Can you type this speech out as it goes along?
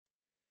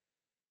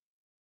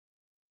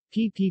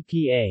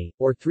PPPA,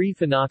 or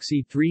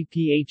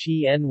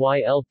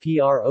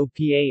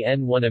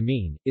 3-phenoxy-3-PHENYLPROPAN1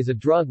 amine, is a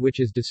drug which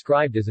is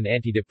described as an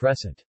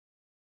antidepressant.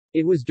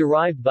 It was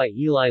derived by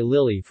Eli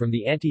Lilly from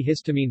the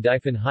antihistamine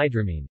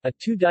diphenhydramine, a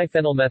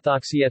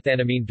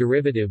 2-diphenylmethoxyethanamine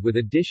derivative with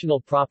additional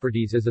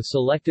properties as a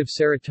selective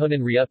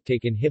serotonin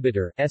reuptake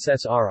inhibitor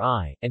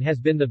 (SSRI), and has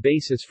been the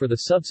basis for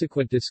the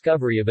subsequent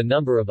discovery of a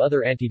number of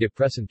other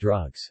antidepressant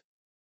drugs.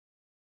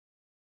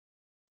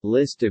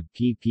 List of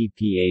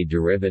PPPA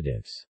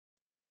derivatives.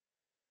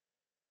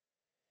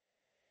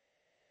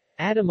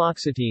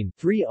 Atomoxetine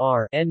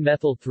 3R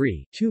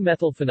N-methyl-3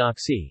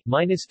 2-methylphenoxy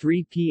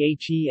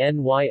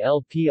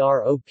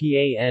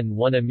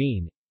 -3-PHENYLPROPAN1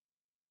 amine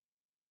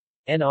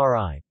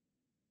NRI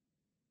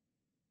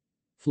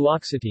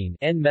Fluoxetine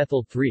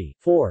N-methyl-3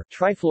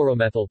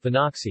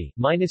 4-trifluoromethylphenoxy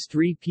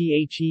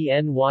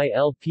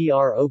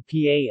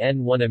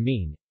 -3-PHENYLPROPAN1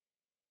 amine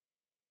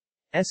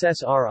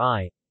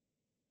SSRI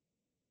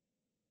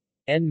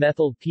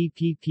N-methyl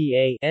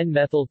PPPA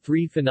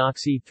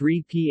N-methyl-3-phenoxy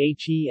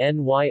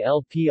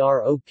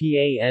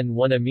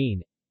 3-PHENYLPROPAN1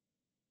 amine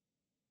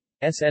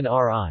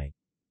SNRI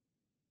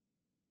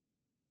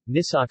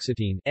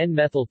Nisoxetine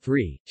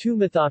N-methyl-3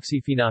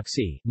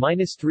 2-methoxyphenoxy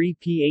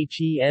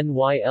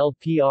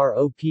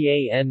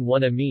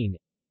 -3-PHENYLPROPAN1 amine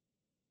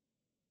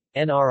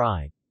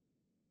NRI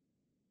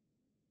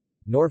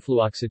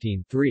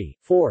Norfluoxetine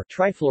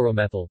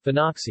 3,4-trifluoromethyl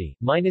phenoxy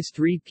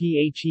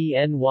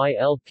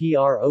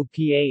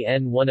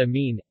 -3-PHENYLPROPAN1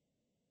 amine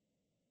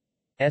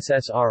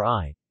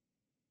SSRI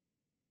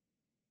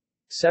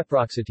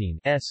Ceproxetine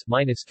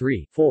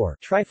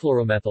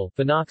S-3,4-trifluoromethyl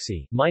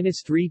phenoxy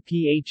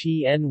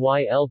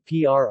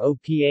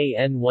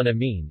 -3-PHENYLPROPAN1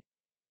 amine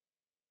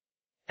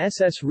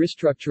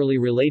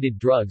Restructurally related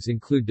drugs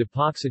include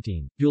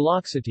duloxetine,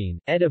 duloxetine,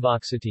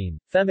 etivoxetine,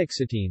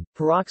 femoxetine,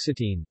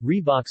 paroxetine,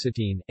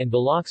 reboxetine, and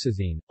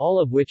viloxazine, all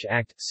of which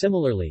act,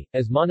 similarly,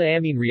 as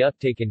monoamine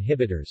reuptake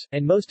inhibitors,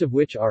 and most of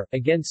which are,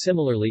 again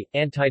similarly,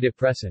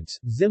 antidepressants.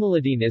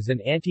 Zimilidine is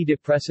an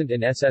antidepressant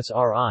and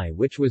SSRI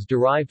which was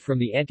derived from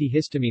the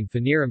antihistamine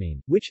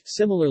phenyramine, which,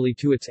 similarly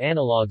to its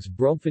analogues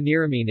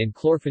brompheniramine and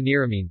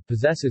chlorpheniramine,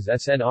 possesses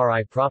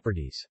SNRI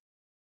properties.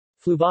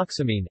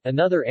 Fluvoxamine,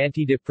 another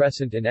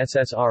antidepressant and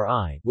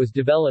SSRI, was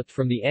developed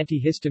from the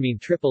antihistamine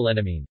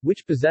triprolenamine,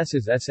 which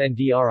possesses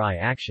SNDRI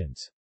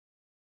actions.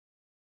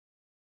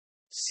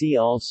 See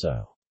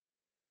also: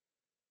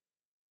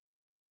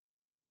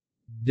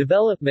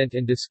 Development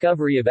and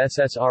discovery of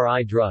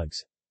SSRI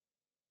drugs,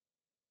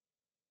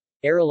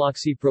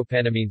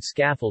 Ariloxypropanamine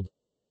scaffold,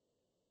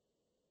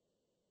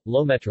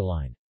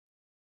 Lometrozole.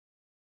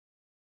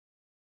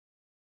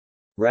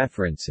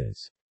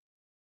 References.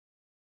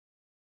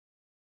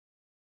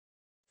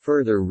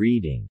 Further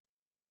reading.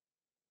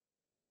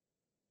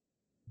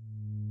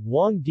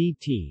 Wang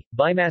D.T.,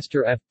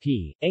 Bymaster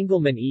F.P.,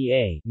 Engelmann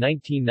E.A.,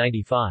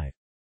 1995.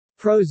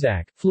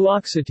 Prozac,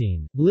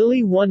 fluoxetine,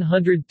 Lilly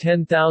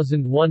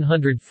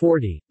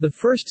 110140, the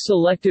first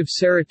selective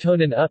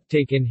serotonin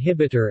uptake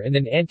inhibitor and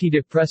an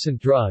antidepressant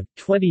drug,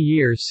 20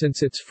 years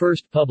since its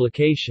first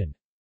publication.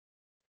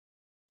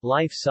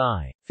 Life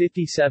Sci.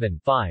 57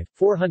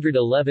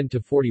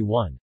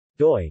 411-41.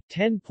 doi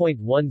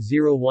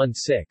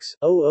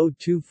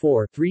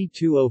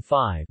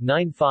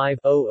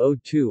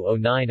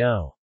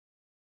 10.1016/0024-3205-95-002-090.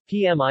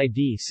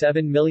 PMID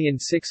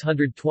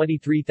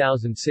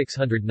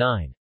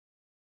 7623609.